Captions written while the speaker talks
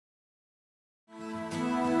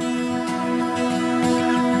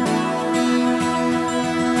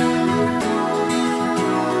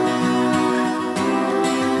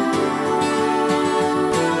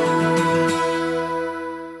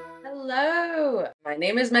My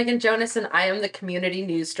name is Megan Jonas, and I am the Community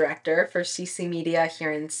News Director for CC Media here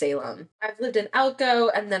in Salem. I've lived in Elko,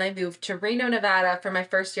 and then I moved to Reno, Nevada for my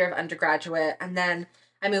first year of undergraduate, and then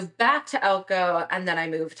I moved back to Elko, and then I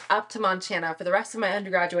moved up to Montana for the rest of my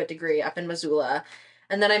undergraduate degree up in Missoula.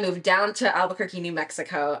 And then I moved down to Albuquerque, New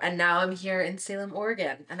Mexico, and now I'm here in Salem,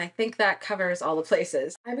 Oregon. And I think that covers all the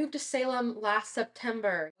places. I moved to Salem last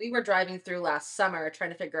September. We were driving through last summer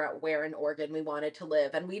trying to figure out where in Oregon we wanted to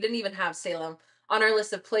live, and we didn't even have Salem on our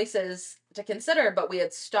list of places to consider, but we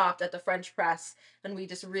had stopped at the French Press and we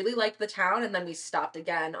just really liked the town. And then we stopped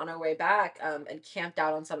again on our way back and camped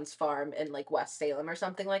out on someone's farm in like West Salem or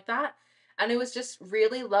something like that. And it was just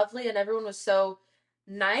really lovely, and everyone was so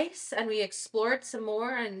nice. And we explored some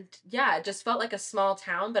more. And yeah, it just felt like a small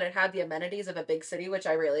town, but it had the amenities of a big city, which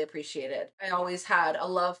I really appreciated. I always had a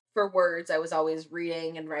love for words. I was always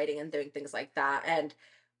reading and writing and doing things like that. And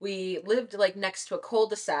we lived like next to a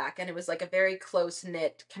cul-de-sac, and it was like a very close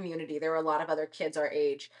knit community. There were a lot of other kids our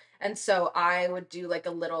age. And so I would do like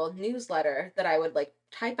a little newsletter that I would like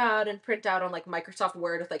type out and print out on like Microsoft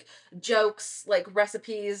Word with like jokes, like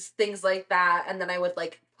recipes, things like that. And then I would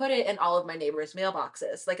like put it in all of my neighbors'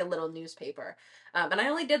 mailboxes, like a little newspaper. And I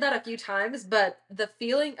only did that a few times, but the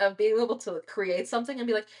feeling of being able to create something and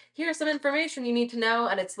be like, here's some information you need to know.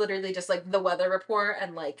 And it's literally just like the weather report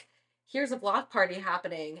and like, here's a block party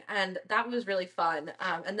happening, and that was really fun.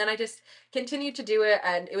 And then I just continued to do it,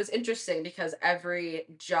 and it was interesting because every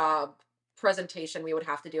job presentation we would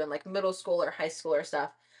have to do in like middle school or high school or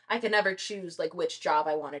stuff, I could never choose like which job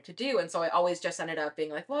I wanted to do. And so I always just ended up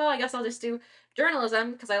being like, well, I guess I'll just do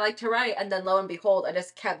journalism because I like to write. And then lo and behold, I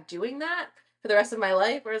just kept doing that for the rest of my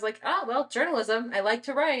life, where I was like, oh well, journalism, I like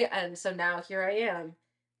to write. And so now here I am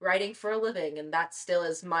writing for a living, and that still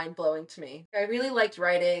is mind blowing to me. I really liked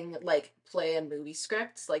writing like play and movie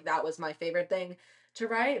scripts. Like that was my favorite thing to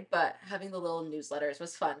write, but having the little newsletters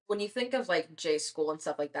was fun. When you think of like J school and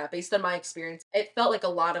stuff like that, based on my experience, it felt like a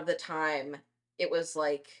lot of the time it was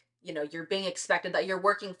like, you're being expected that you're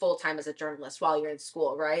working full time as a journalist while you're in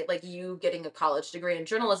school, right? Like you getting a college degree in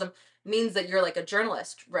journalism means that you're like a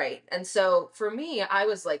journalist, right? And so for me, I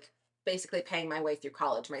was like basically paying my way through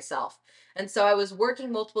college myself. And so I was working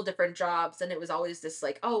multiple different jobs, and it was always this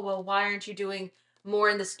like, oh, well, why aren't you doing more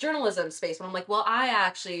in this journalism space? And I'm like, well, I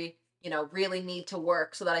actually, really need to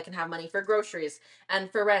work so that I can have money for groceries and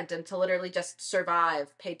for rent and to literally just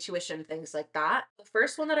survive, pay tuition, things like that. The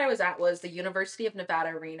first one that I was at was the University of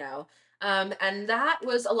Nevada, Reno. And that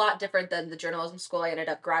was a lot different than the journalism school I ended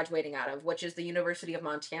up graduating out of, which is the University of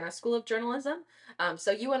Montana School of Journalism.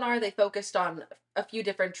 So UNR, they focused on a few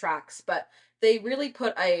different tracks, but they really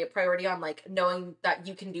put a priority on like knowing that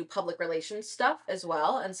you can do public relations stuff as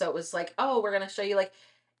well. And so it was like, oh, we're going to show you like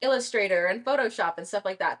Illustrator and Photoshop and stuff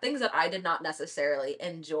like that, things that I did not necessarily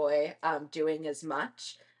enjoy doing as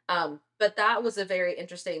much. But that was a very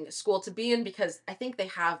interesting school to be in because I think they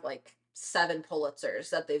have like 7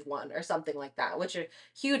 Pulitzers that they've won or something like that, which are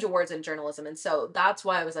huge awards in journalism. And so that's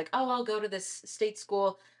why I was like, oh, I'll go to this state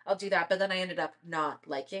school. I'll do that. But then I ended up not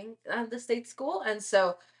liking the state school. And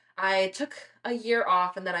so I took a year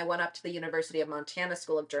off, and then I went up to the University of Montana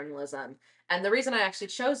School of Journalism. And the reason I actually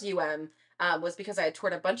chose UM was because I had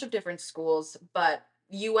toured a bunch of different schools, but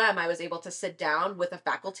I was able to sit down with a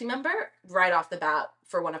faculty member right off the bat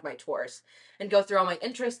for one of my tours and go through all my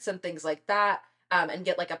interests and things like that. And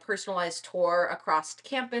get like a personalized tour across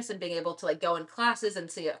campus and being able to like go in classes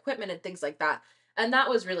and see equipment and things like that. And that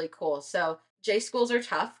was really cool. So J schools are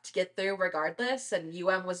tough to get through regardless, and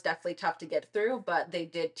was definitely tough to get through, but they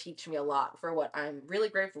did teach me a lot for what I'm really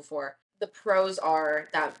grateful for. The pros are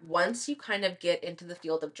that once you kind of get into the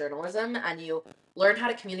field of journalism and you learn how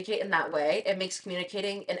to communicate in that way, it makes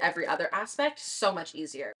communicating in every other aspect so much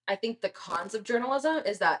easier. I think the cons of journalism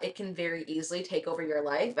is that it can very easily take over your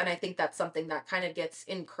life. And I think that's something that kind of gets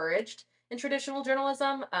encouraged in traditional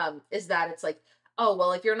journalism, is that it's like, oh,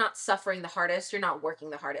 well, if you're not suffering the hardest, you're not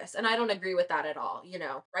working the hardest. And I don't agree with that at all.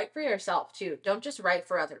 Write for yourself too. Don't just write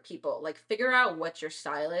for other people. Like, figure out what your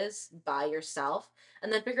style is by yourself,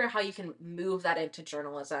 and then figure out how you can move that into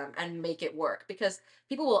journalism and make it work. Because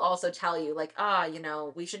people will also tell you, like,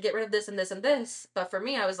 we should get rid of this and this and this. But for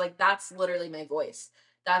me, I was like, that's literally my voice.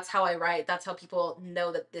 That's how I write. That's how people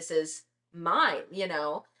know that this is mine.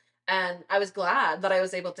 And I was glad that I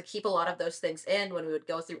was able to keep a lot of those things in when we would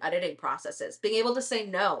go through editing processes. Being able to say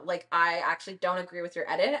no, like, I actually don't agree with your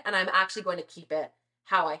edit, and I'm actually going to keep it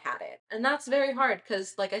how I had it. And that's very hard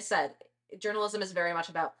because, like I said, journalism is very much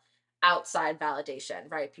about outside validation,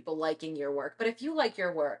 right? People liking your work. But if you like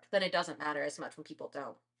your work, then it doesn't matter as much when people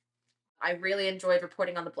don't. I really enjoyed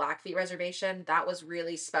reporting on the Blackfeet Reservation. That was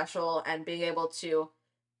really special, and being able to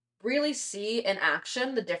really see in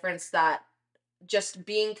action the difference that just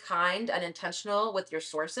being kind and intentional with your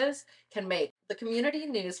sources can make. The community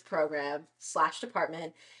news program slash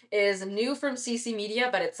department is new from CC Media,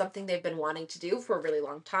 but it's something they've been wanting to do for a really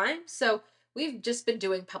long time. So we've just been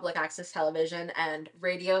doing public access television and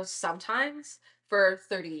radio sometimes for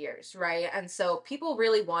 30 years, right? And so people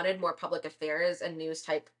really wanted more public affairs and news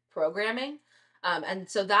type programming. And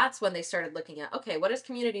so that's when they started looking at, okay, what does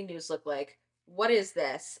community news look like? What is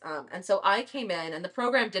this? And so I came in, and the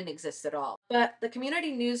program didn't exist at all. But the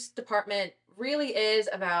community news department really is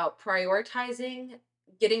about prioritizing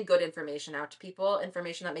getting good information out to people,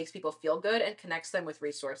 information that makes people feel good and connects them with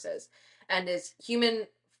resources, and is human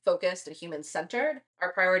focused and human centered.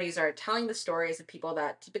 Our priorities are telling the stories of people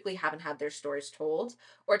that typically haven't had their stories told,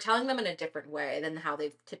 or telling them in a different way than how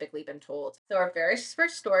they've typically been told. So our very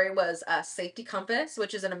first story was Safety Compass,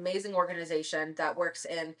 which is an amazing organization that works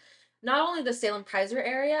in not only the Salem-Keizer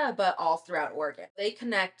area, but all throughout Oregon. They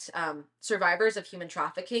connect survivors of human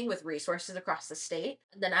trafficking with resources across the state.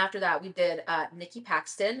 And then after that, we did Nikki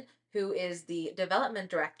Paxton, who is the development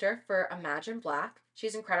director for Imagine Black.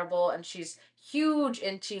 She's incredible, and she's huge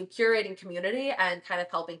into curating community and kind of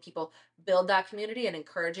helping people build that community and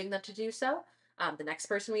encouraging them to do so. The next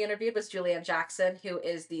person we interviewed was Julianne Jackson, who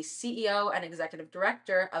is the CEO and executive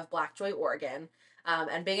director of Black Joy Oregon.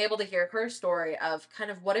 And being able to hear her story of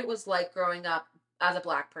kind of what it was like growing up as a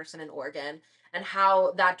Black person in Oregon, and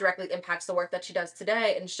how that directly impacts the work that she does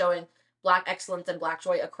today in showing Black excellence and Black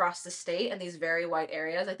joy across the state in these very white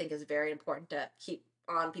areas, I think is very important to keep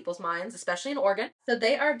on people's minds, especially in Oregon. So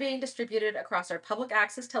they are being distributed across our public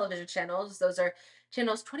access television channels. Those are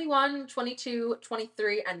channels 21, 22,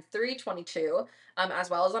 23, and 322, as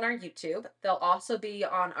well as on our YouTube. They'll also be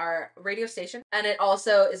on our radio station, and it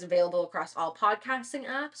also is available across all podcasting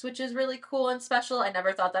apps, which is really cool and special. I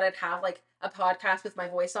never thought that I'd have like a podcast with my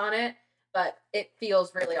voice on it, but it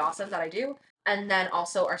feels really awesome that I do. And then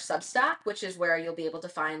also our Substack, which is where you'll be able to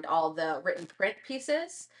find all the written print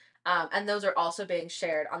pieces. And those are also being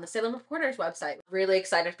shared on the Salem Reporter's website. Really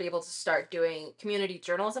excited to be able to start doing community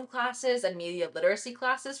journalism classes and media literacy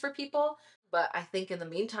classes for people. But I think in the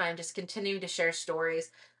meantime, just continue to share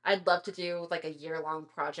stories. I'd love to do like a year-long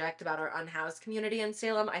project about our unhoused community in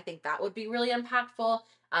Salem. I think that would be really impactful,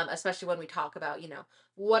 especially when we talk about,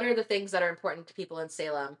 what are the things that are important to people in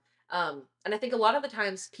Salem. And I think a lot of the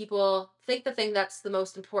times people think the thing that's the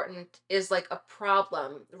most important is like a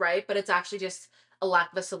problem, right? But it's actually just a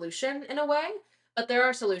lack of a solution in a way. But there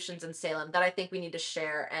are solutions in Salem that I think we need to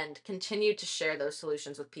share, and continue to share those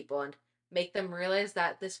solutions with people and make them realize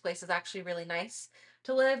that this place is actually really nice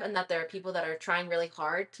to live, and that there are people that are trying really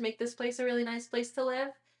hard to make this place a really nice place to live.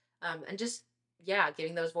 And just, yeah,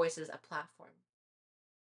 giving those voices a platform.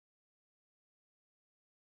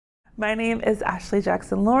 My name is Ashley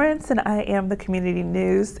Jackson Lawrence, and I am the Community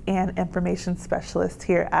News and Information Specialist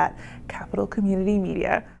here at Capital Community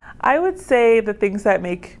Media. I would say the things that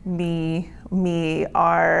make me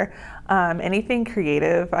are anything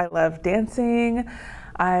creative. I love dancing,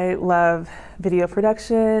 I love video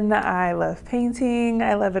production, I love painting,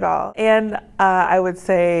 I love it all. And I would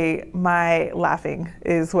say my laughing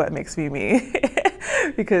is what makes me me,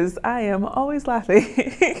 because I am always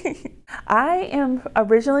laughing. I am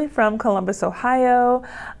originally from Columbus, Ohio.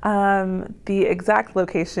 The exact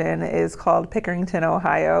location is called Pickerington,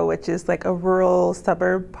 Ohio, which is like a rural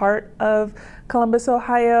suburb part of Columbus,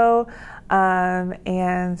 Ohio.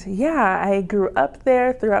 And yeah, I grew up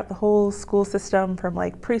there throughout the whole school system from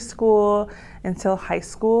like preschool until high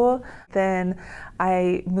school. Then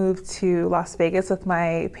I moved to Las Vegas with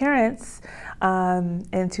my parents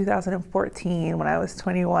in 2014 when I was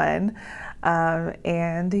 21.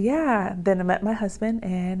 And yeah, then I met my husband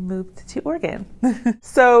and moved to Oregon.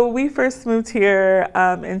 So we first moved here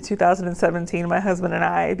in 2017, my husband and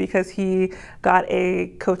I, because he got a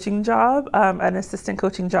coaching job, an assistant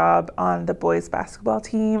coaching job on the boys basketball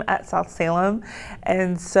team at South Salem.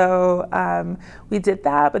 And so we did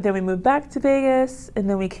that, but then we moved back to Vegas, and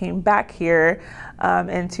then we came back here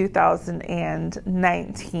in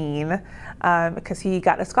 2019 because he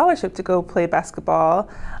got a scholarship to go play basketball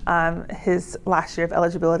his last year of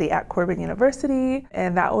eligibility at Corbin University,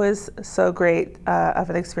 and that was so great of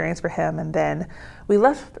an experience for him. And then we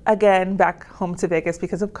left again back home to Vegas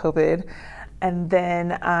because of COVID, and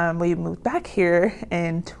then we moved back here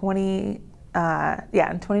in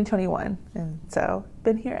 2021, and so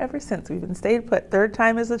been here ever since. We've been stayed put. Third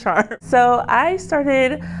time is a charm. So I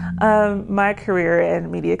started my career in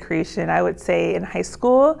media creation, I would say, in high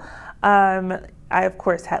school. I, of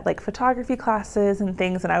course, had like photography classes and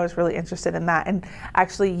things, and I was really interested in that. And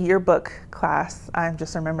actually, yearbook class, I'm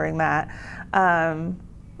just remembering that.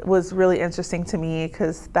 was really interesting to me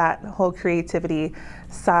because that whole creativity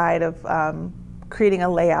side of creating a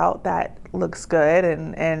layout that looks good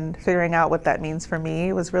and figuring out what that means for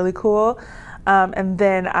me was really cool. And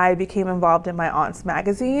then I became involved in my aunt's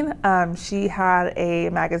magazine. She had a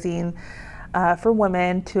magazine for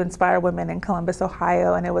women to inspire women in Columbus,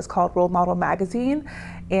 Ohio, and it was called Role Model Magazine.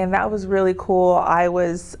 And that was really cool. I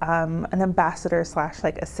was an ambassador /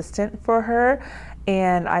 like assistant for her.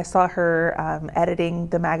 And I saw her editing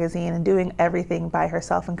the magazine and doing everything by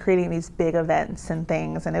herself and creating these big events and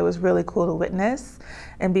things. And it was really cool to witness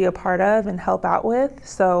and be a part of and help out with.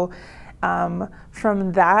 So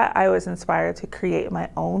from that, I was inspired to create my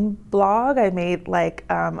own blog. I made like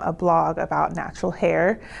a blog about natural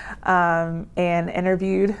hair and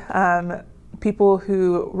interviewed people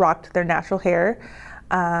who rocked their natural hair.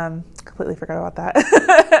 Completely forgot about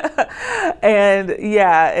that. And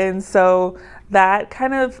yeah, and so that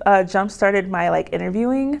kind of jump-started my like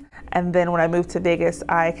interviewing. And then when I moved to Vegas,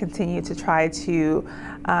 I continued to try to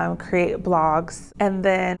create blogs and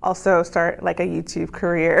then also start like a YouTube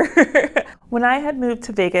career. When I had moved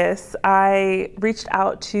to Vegas, I reached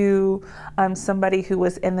out to somebody who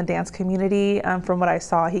was in the dance community. From what I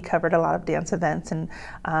saw, he covered a lot of dance events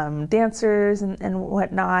and dancers and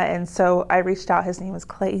whatnot. And so I reached out. His name was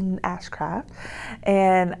Clayton Ashcraft.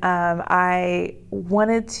 And I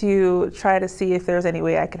wanted to try to see if there was any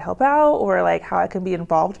way I could help out or like how I could be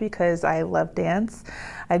involved because I love dance.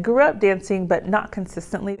 I grew up dancing, but not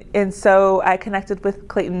consistently. And so I connected with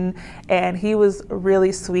Clayton and he was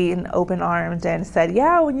really sweet and open-armed and said,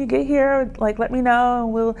 yeah, when you get here, like, let me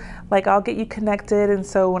know and I'll get you connected. And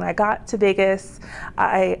so when I got to Vegas,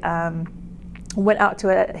 I went out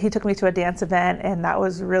to he took me to a dance event and that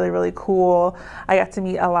was really, really cool. I got to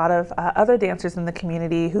meet a lot of other dancers in the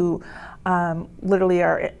community who literally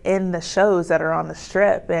are in the shows that are on the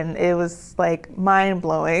Strip, and it was like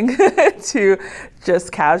mind-blowing to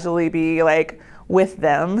just casually be like with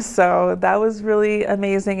them. So that was really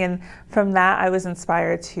amazing, and from that I was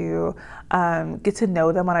inspired to get to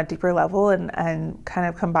know them on a deeper level and kind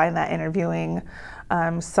of combine that interviewing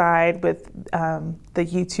side with the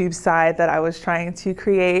YouTube side that I was trying to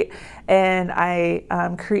create. And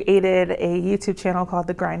I created a YouTube channel called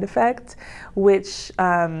The Grind Effect, which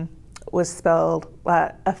was spelled,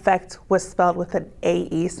 effect was spelled with an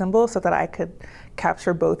AE symbol so that I could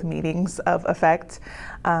capture both meanings of effect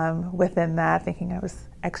within that, thinking I was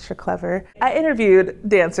extra clever. I interviewed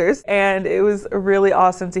dancers and it was really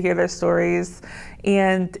awesome to hear their stories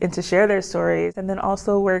and to share their stories. And then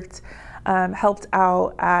also helped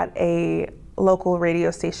out at a local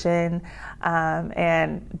radio station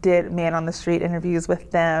and did man on the street interviews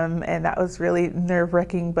with them, and that was really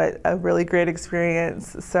nerve-wracking but a really great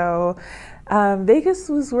experience. So Vegas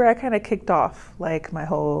was where I kind of kicked off like my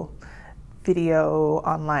whole video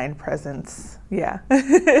online presence. Yeah.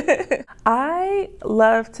 I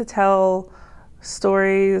love to tell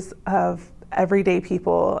stories of everyday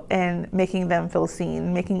people and making them feel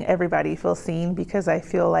seen, making everybody feel seen, because I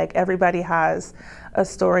feel like everybody has a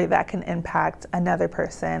story that can impact another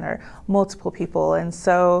person or multiple people. And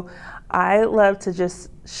so I love to just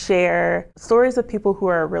share stories of people who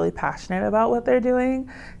are really passionate about what they're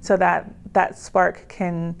doing so that that spark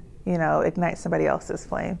can, you know, ignite somebody else's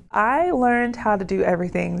flame. I learned how to do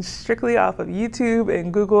everything strictly off of YouTube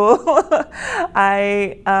and Google.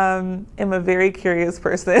 I am a very curious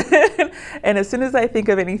person. And as soon as I think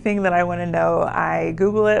of anything that I want to know, I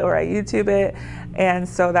Google it or I YouTube it. And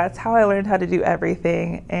so that's how I learned how to do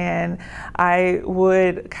everything. And I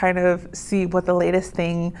would kind of see what the latest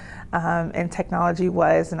thing in technology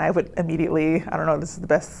was, and I would immediately, I don't know, this is the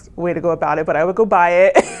best way to go about it, but I would go buy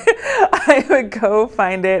it. I would go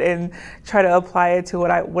find it and try to apply it to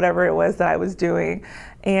whatever it was that I was doing.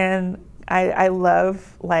 And I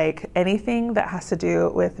love like anything that has to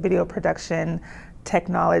do with video production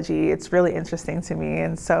technology. It's really interesting to me.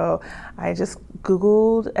 And so I just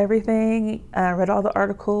Googled everything, read all the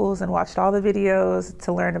articles and watched all the videos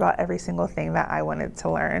to learn about every single thing that I wanted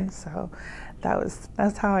to learn. So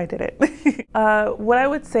that's how I did it. What I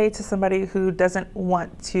would say to somebody who doesn't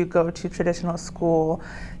want to go to traditional school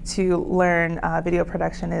to learn video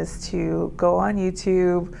production is to go on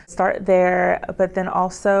YouTube, start there, but then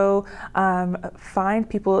also find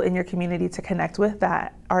people in your community to connect with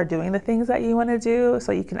that are doing the things that you want to do,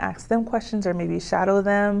 so you can ask them questions or maybe shadow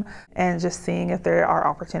them, and just seeing if there are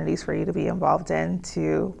opportunities for you to be involved in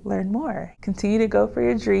to learn more. Continue to go for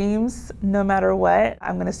your dreams no matter what.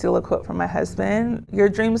 I'm going to steal a quote from my husband. Your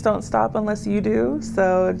dreams don't stop unless you do,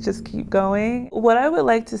 so just keep going. What I would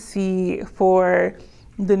like to see for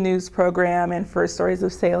the news program and for Stories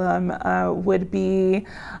of Salem would be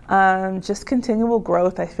just continual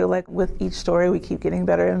growth. I feel like with each story we keep getting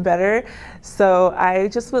better and better. So I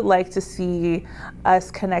just would like to see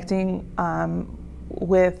us connecting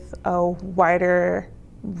with a wider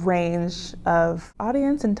range of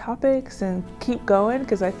audience and topics and keep going,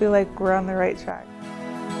 because I feel like we're on the right track.